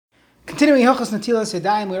Continuing Hilchos Natilas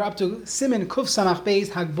Yadayim, we're up to Siman Kuf Samach Beis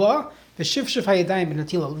Hagba v'Shivshiv Hayadayim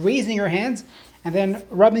b'Natila, raising your hands and then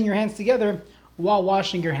rubbing your hands together while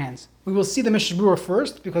washing your hands. We will see the Mishnah Berurah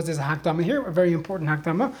first because there's a Hakdama here, a very important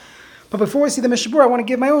Hakdama. But before we see the Mishnah Berurah, I want to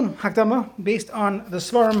give my own Hakdama based on the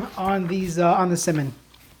Svarim on these on the Siman.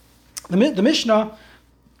 The Mishnah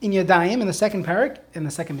in Yadayim, in the second parak, in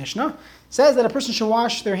the second Mishnah, says that a person should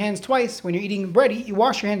wash their hands twice. When you're eating bread, you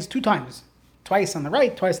wash your hands 2 times. Twice on the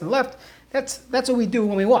right, twice on the left. That's what we do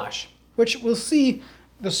when we wash, which we'll see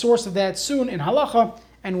the source of that soon in halacha,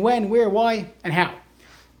 and when, where, why, and how.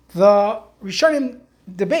 The Rishonim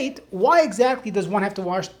debate, why exactly does one have to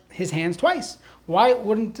wash his hands twice? Why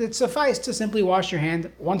wouldn't it suffice to simply wash your hand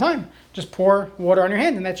 1 time? Just pour water on your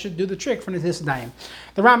hand, and that should do the trick for Netilas Yadayim.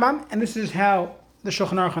 The Rambam, and this is how the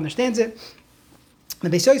Shulchan Aruch understands it, the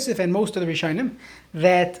Beis Yosef and most of the Rishonim,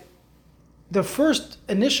 that the first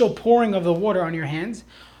initial pouring of the water on your hands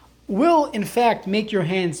will in fact make your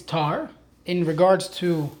hands tar in regards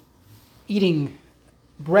to eating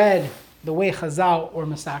bread the way Chazal or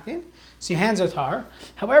Masakin. So your hands are tar.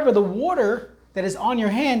 However, the water that is on your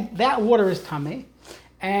hand, that water is tameh.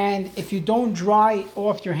 And if you don't dry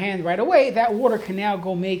off your hand right away, that water can now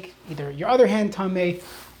go make either your other hand tameh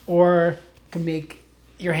or can make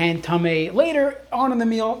your hand tameh later on in the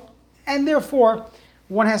meal. And therefore,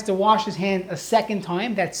 one has to wash his hand a second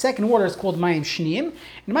time. That second water is called mayim shniyim.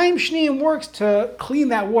 And mayim shniyim works to clean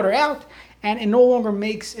that water out, and it no longer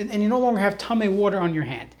you no longer have tamei water on your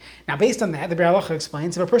hand. Now, based on that, the Biur Halacha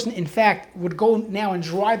explains, if a person in fact would go now and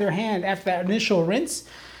dry their hand after that initial rinse,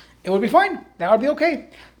 it would be fine. That would be okay.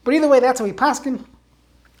 But either way, that's how we paskin,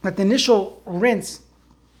 that the initial rinse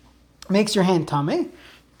makes your hand tamei,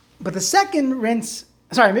 but the second rinse,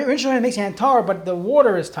 initial rinse makes your hand tar, but the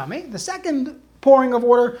water is tamei. The second pouring of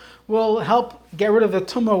water will help get rid of the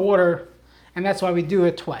tumah water, and that's why we do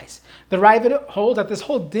it twice. The Ravid holds that this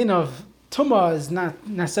whole din of tumah is not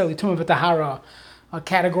necessarily tumah v'tahara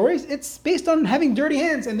categories. It's based on having dirty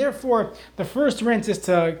hands, and therefore the first rinse is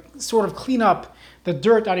to sort of clean up the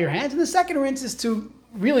dirt out of your hands, and the second rinse is to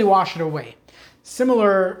really wash it away.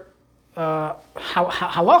 Similar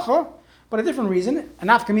halacha, but a different reason. An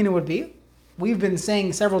nafkamina would be, we've been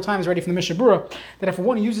saying several times already from the Mishnah Berurah that if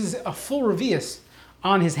one uses a full revius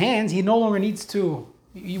on his hands, he no longer needs to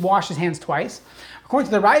wash his hands twice.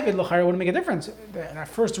 According to the Ravid, it wouldn't make a difference. In that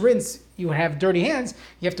first rinse, you have dirty hands,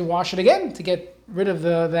 you have to wash it again to get rid of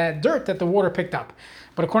that dirt that the water picked up.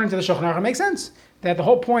 But according to the Shulchan Aruch, it makes sense that the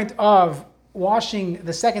whole point of washing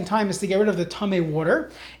the second time is to get rid of the tamei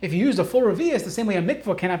water. If you use a full revius, the same way a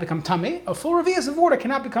mikvah cannot become tamei, a full revius of water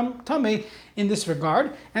cannot become tamei in this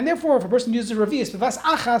regard. And therefore, if a person uses a revius b'vas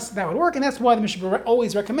achas, that would work. And that's why the Mishnah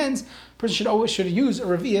always recommends a person should use a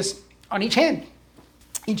revius on each hand,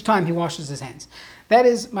 each time he washes his hands. That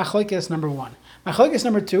is machlokes number 1. Machlokes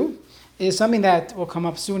number 2 is something that will come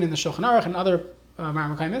up soon in the Shulchan Aruch and other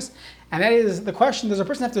Marmakaimis, and that is the question: does a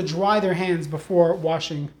person have to dry their hands before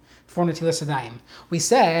washing for Netilas Yadayim? We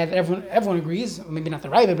said everyone agrees, maybe not the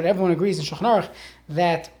Ravid, but everyone agrees in Shulchan Aruch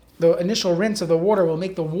that the initial rinse of the water will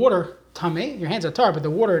make the water tamei. Your hands are tar, but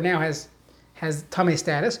the water now has tamei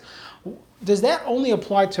status. Does that only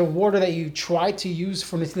apply to water that you try to use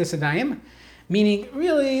for Netilas Yadayim? Meaning,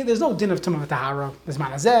 really, there's no din of tumah v'tahara. There's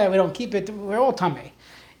manazeh. We don't keep it. We're all tamei.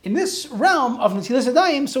 In this realm of Netilas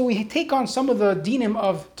Yadayim, so we take on some of the dinim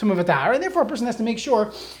of tumah v'tahara, and therefore a person has to make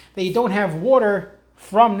sure that you don't have water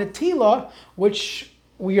from Netila, which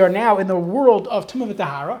we are now in the world of tumah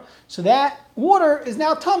v'tahara. So that water is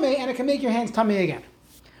now tamei, and it can make your hands tamei again.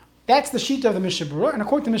 That's the shita of the Mishnah Berurah, and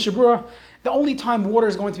according to Mishnah Berurah, the only time water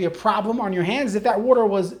is going to be a problem on your hands is if that water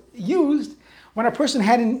was used when a person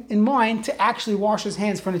had in mind to actually wash his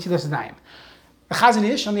hands for Netilas Yadayim. The Chazon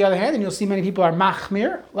Ish, on the other hand, and you'll see many people are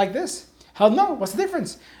machmir like this, held no, what's the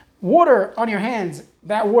difference? Water on your hands,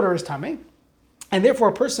 that water is tamei, and therefore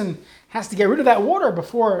a person has to get rid of that water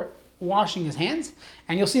before washing his hands,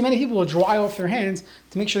 and you'll see many people will dry off their hands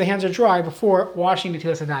to make sure the hands are dry before washing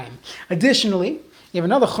Netilas Yadayim. Additionally, you have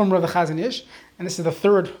another chumrah of the Chazon Ish, and this is the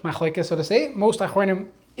third machlokes, so to say. Most achronim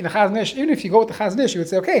in the Chazon Ish, even if you go with the Chazon Ish, you would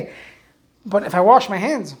say, okay, but if I wash my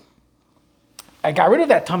hands, I got rid of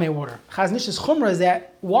that tamei water. Chazon Ish's chumrah is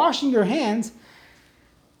that washing your hands,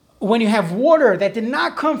 when you have water that did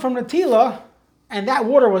not come from Netila, and that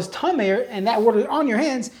water was tamei, and that water on your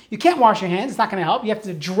hands, you can't wash your hands. It's not going to help. You have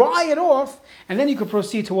to dry it off, and then you could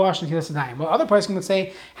proceed to wash Netilas Yadayim. Well, other person would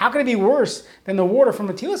say, how can it be worse than the water from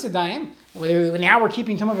Netilas Yadayim? Now we're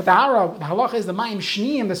keeping tumah v'tahara. The halacha is the mayim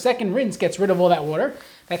shniyim, the second rinse gets rid of all that water.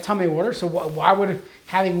 that tummy water. So why would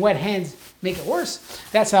having wet hands make it worse?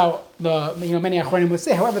 That's how many Achronim would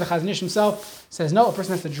say. However, the Chazon Ish himself says no. A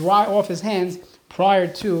person has to dry off his hands prior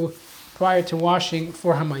to washing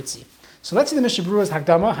for Hamaitzi. So let's see the Mishnah Berurah's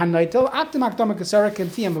Hakdama Hanaitel Akdim Hakdama Kesara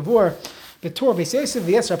Kentiyam Bavur Betor Beisesiv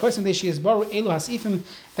V'Yesra Person Deshi is Baru Elu Hasifim,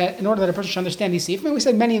 that in order that a person should understand these sifim. And we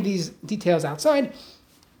said many of these details outside,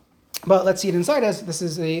 but let's see it inside as this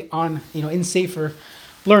is in safer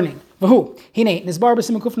learning. Vahu Hine Nizbar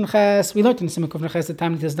B'Siman Kufn Ches. We learned in Siman Kufn Ches the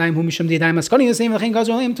time that Daim Hu Mishum Daim Askani the same V'Chein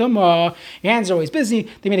Gazer Olim Tumah. Your hands are always busy.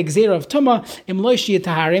 They made a gzeira of Tumah Im Loishi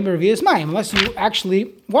Taharim Revius Mayim, unless you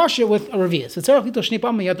actually wash it with a revius. It's Tzarach Lito Shnei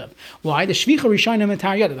Pam Yadav. Why? The Shvicha Rishayim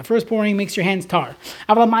Tar Yadav. The first pouring makes your hands tar.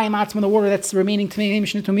 Aval Mayim Atzma, the water that's remaining to me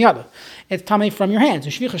Mishnu Tum Yadav. It's tamei from your hands.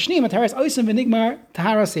 The Shvicha Shneim Taharis Oisim V'Nigmar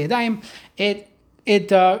Tahara Seyadayim. It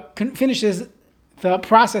finishes the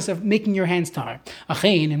process of making your hands tar. If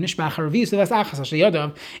you did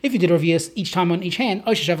revius each time on each hand,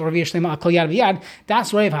 that's you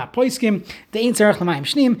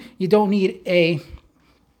don't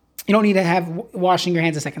need to have washing your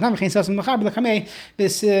hands a second time. The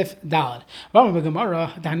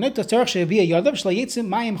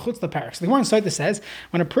Gemara inside that says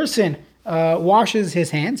when a person washes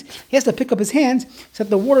his hands, he has to pick up his hands so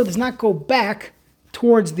that the water does not go back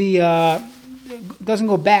towards doesn't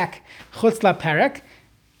go back chutz la-perek,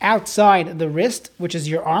 outside the wrist, which is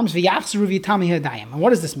your arms. And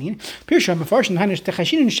what does this mean?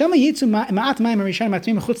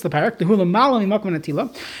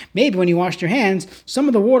 Maybe when you washed your hands, some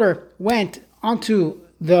of the water went onto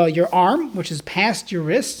your arm, which is past your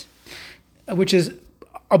wrist, which is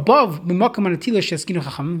above when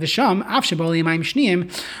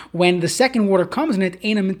the second water comes in it,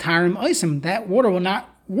 that water will not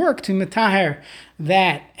work to mitaher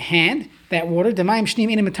that hand, that water. And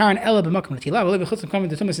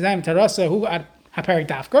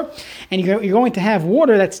you're going to have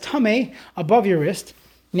water that's tamei above your wrist.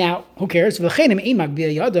 Now, who cares? If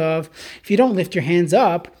you don't lift your hands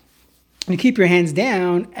up, and you keep your hands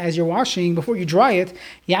down as you're washing before you dry it,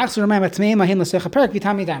 the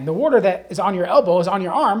water that is on your elbow is on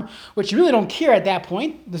your arm, which you really don't care at that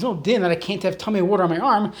point. There's no din that I can't have tummy water on my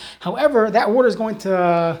arm. However, that water is going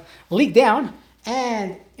to leak down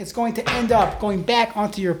and it's going to end up going back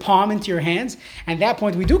onto your palm, into your hands. And at that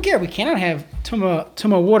point, we do care. We cannot have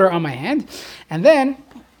tuma water on my hand. And then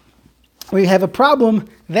we have a problem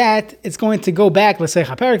that it's going to go back. That's how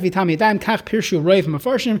most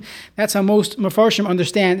Mefarshim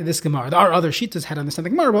understand this Gemara. There are other Shittas how to understand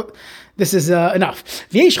the Gemara, but this is enough.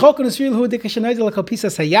 What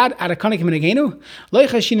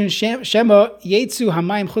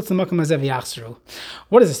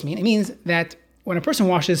does this mean? It means that when a person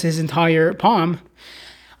washes his entire palm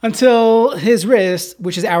until his wrist,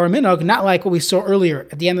 which is our minog, not like what we saw earlier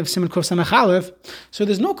at the end of Siman Kuf Samach Aleph. So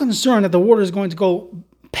there's no concern that the water is going to go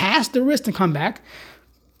past the wrist and come back.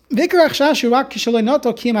 Only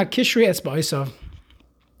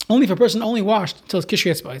if a person only washed until his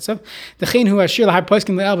kishri etzba'itzav, the chen who ashir lahar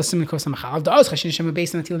poiskim le'el b'siman kos ha'machal, the oz chashin shem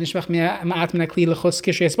beis natil nishmach ma'at min hakli lechos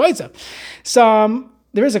kishri etzba'itzav.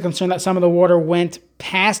 There is a concern that some of the water went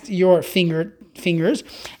past your fingers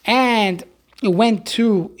and it went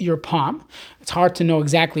to your palm. It's hard to know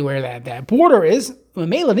exactly where that border is.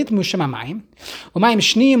 And the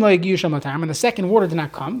second water did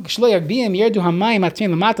not come.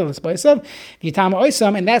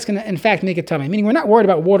 And that's going to, in fact, make it tummy. Meaning we're not worried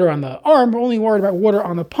about water on the arm, we're only worried about water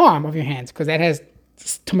on the palm of your hands, because that has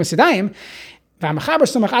tumasidayim.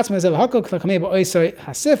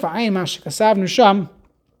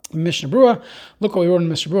 Mishnah Berurah. Look what we wrote in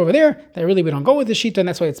Mishnah Berurah over there. That really we don't go with the shita, and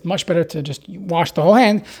that's why it's much better to just wash the whole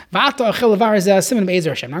hand. I'm going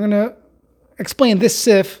to explain this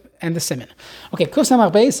sif and the siman. Okay,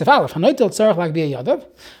 sif aleph. A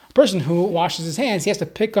person who washes his hands, he has to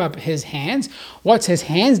pick up his hands. What's his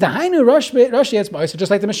hands? So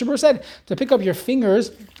just like the Mishnah Berurah said, to pick up your fingers,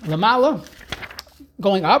 lamala,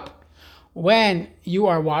 going up. When you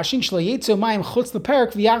are washing, don't let the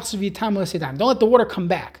water come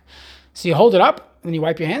back. So you hold it up, and then you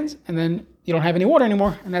wipe your hands, and then you don't have any water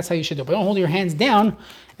anymore, and that's how you should do it. But don't hold your hands down,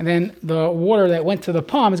 and then the water that went to the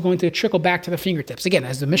palm is going to trickle back to the fingertips. Again,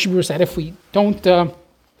 as the Mishnah Berurah said, if you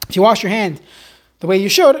wash your hand the way you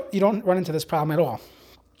should, you don't run into this problem at all.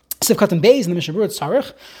 Sif Katan Beis in the Mishnah Berurah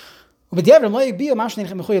Tzarech. Unless you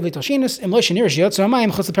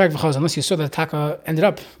saw that the taka ended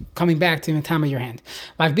up coming back to the time of your hand.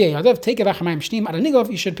 Take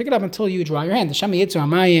it, you should pick it up until you dry your hand. The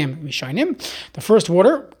first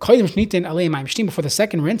water, before the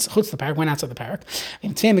second rinse, went outside the parak.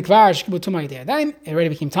 It already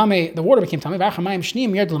became tame, the water became tame.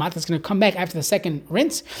 It's going to come back after the second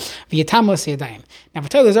rinse. Now,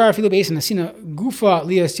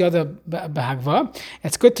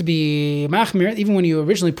 it's good to be machmir, even when you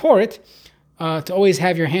originally pour it, to always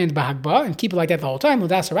have your hand bahagba and keep it like that the whole time.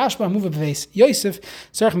 This is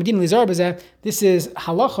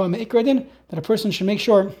halacha meikradin, that a person should make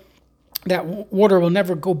sure that water will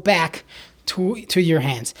never go back to your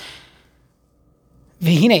hands. Now,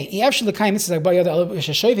 it's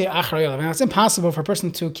impossible for a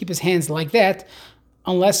person to keep his hands like that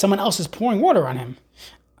unless someone else is pouring water on him.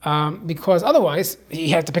 Because otherwise,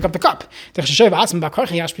 you have to pick up the cup. When you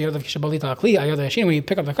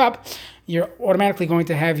pick up the cup, you're automatically going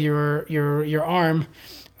to have your arm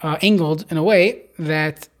angled in a way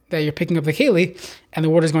that you're picking up the keli, and the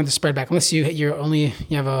water is going to spread back. Unless you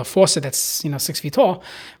have a faucet that's 6 feet tall,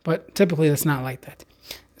 but typically that's not like that.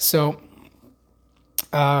 So.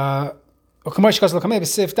 If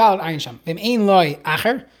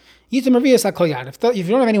you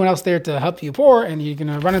don't have anyone else there to help you pour, and you're going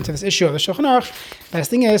to run into this issue of the Shulchan Aruch, the best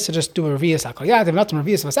thing is to just do a revius al kol yad. If not to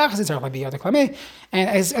revius vasachas, it's like biyad klame. And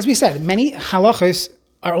as we said, many halachas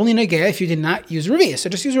are only negeh if you did not use revius. So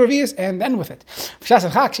just use revius and end with it.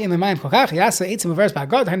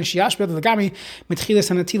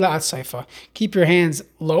 Keep your hands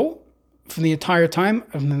low from the entire time,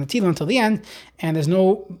 from the natila until the end, and there's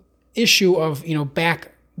no issue of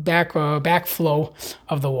backflow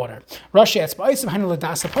of the water. Rashi at Spaisav, Hanul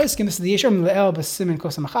Das Paiskim, this is the Yesham Leel Besimin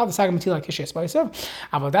Kosamachav, the Sagam Tila Kishi Spaisav,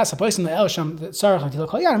 Ava Das Paisim Leel Sham, the Sarach Tila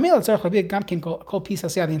Koyan, Mil Sarach Big Gamkin called Pisa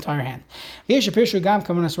Sia the entire hand. Yesh Pirshu Gam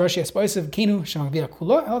Kamanas Rashi at Spaisav, Kenu, Shamabia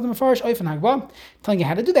Kula, Eldam Farish, Oifan Hagba, telling you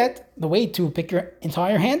how to do that. The way to pick your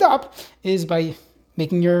entire hand up is by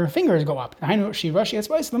making your fingers go up. Rashi at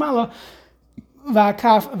Spaisav, Lamala,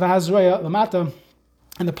 Vakaf, Vahazroya, Lamata,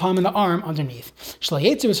 and the palm and the arm underneath. If you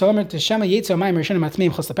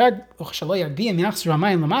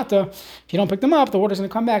don't pick them up, the water is going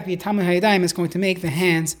to come back. It's going to make the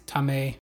hands tameh.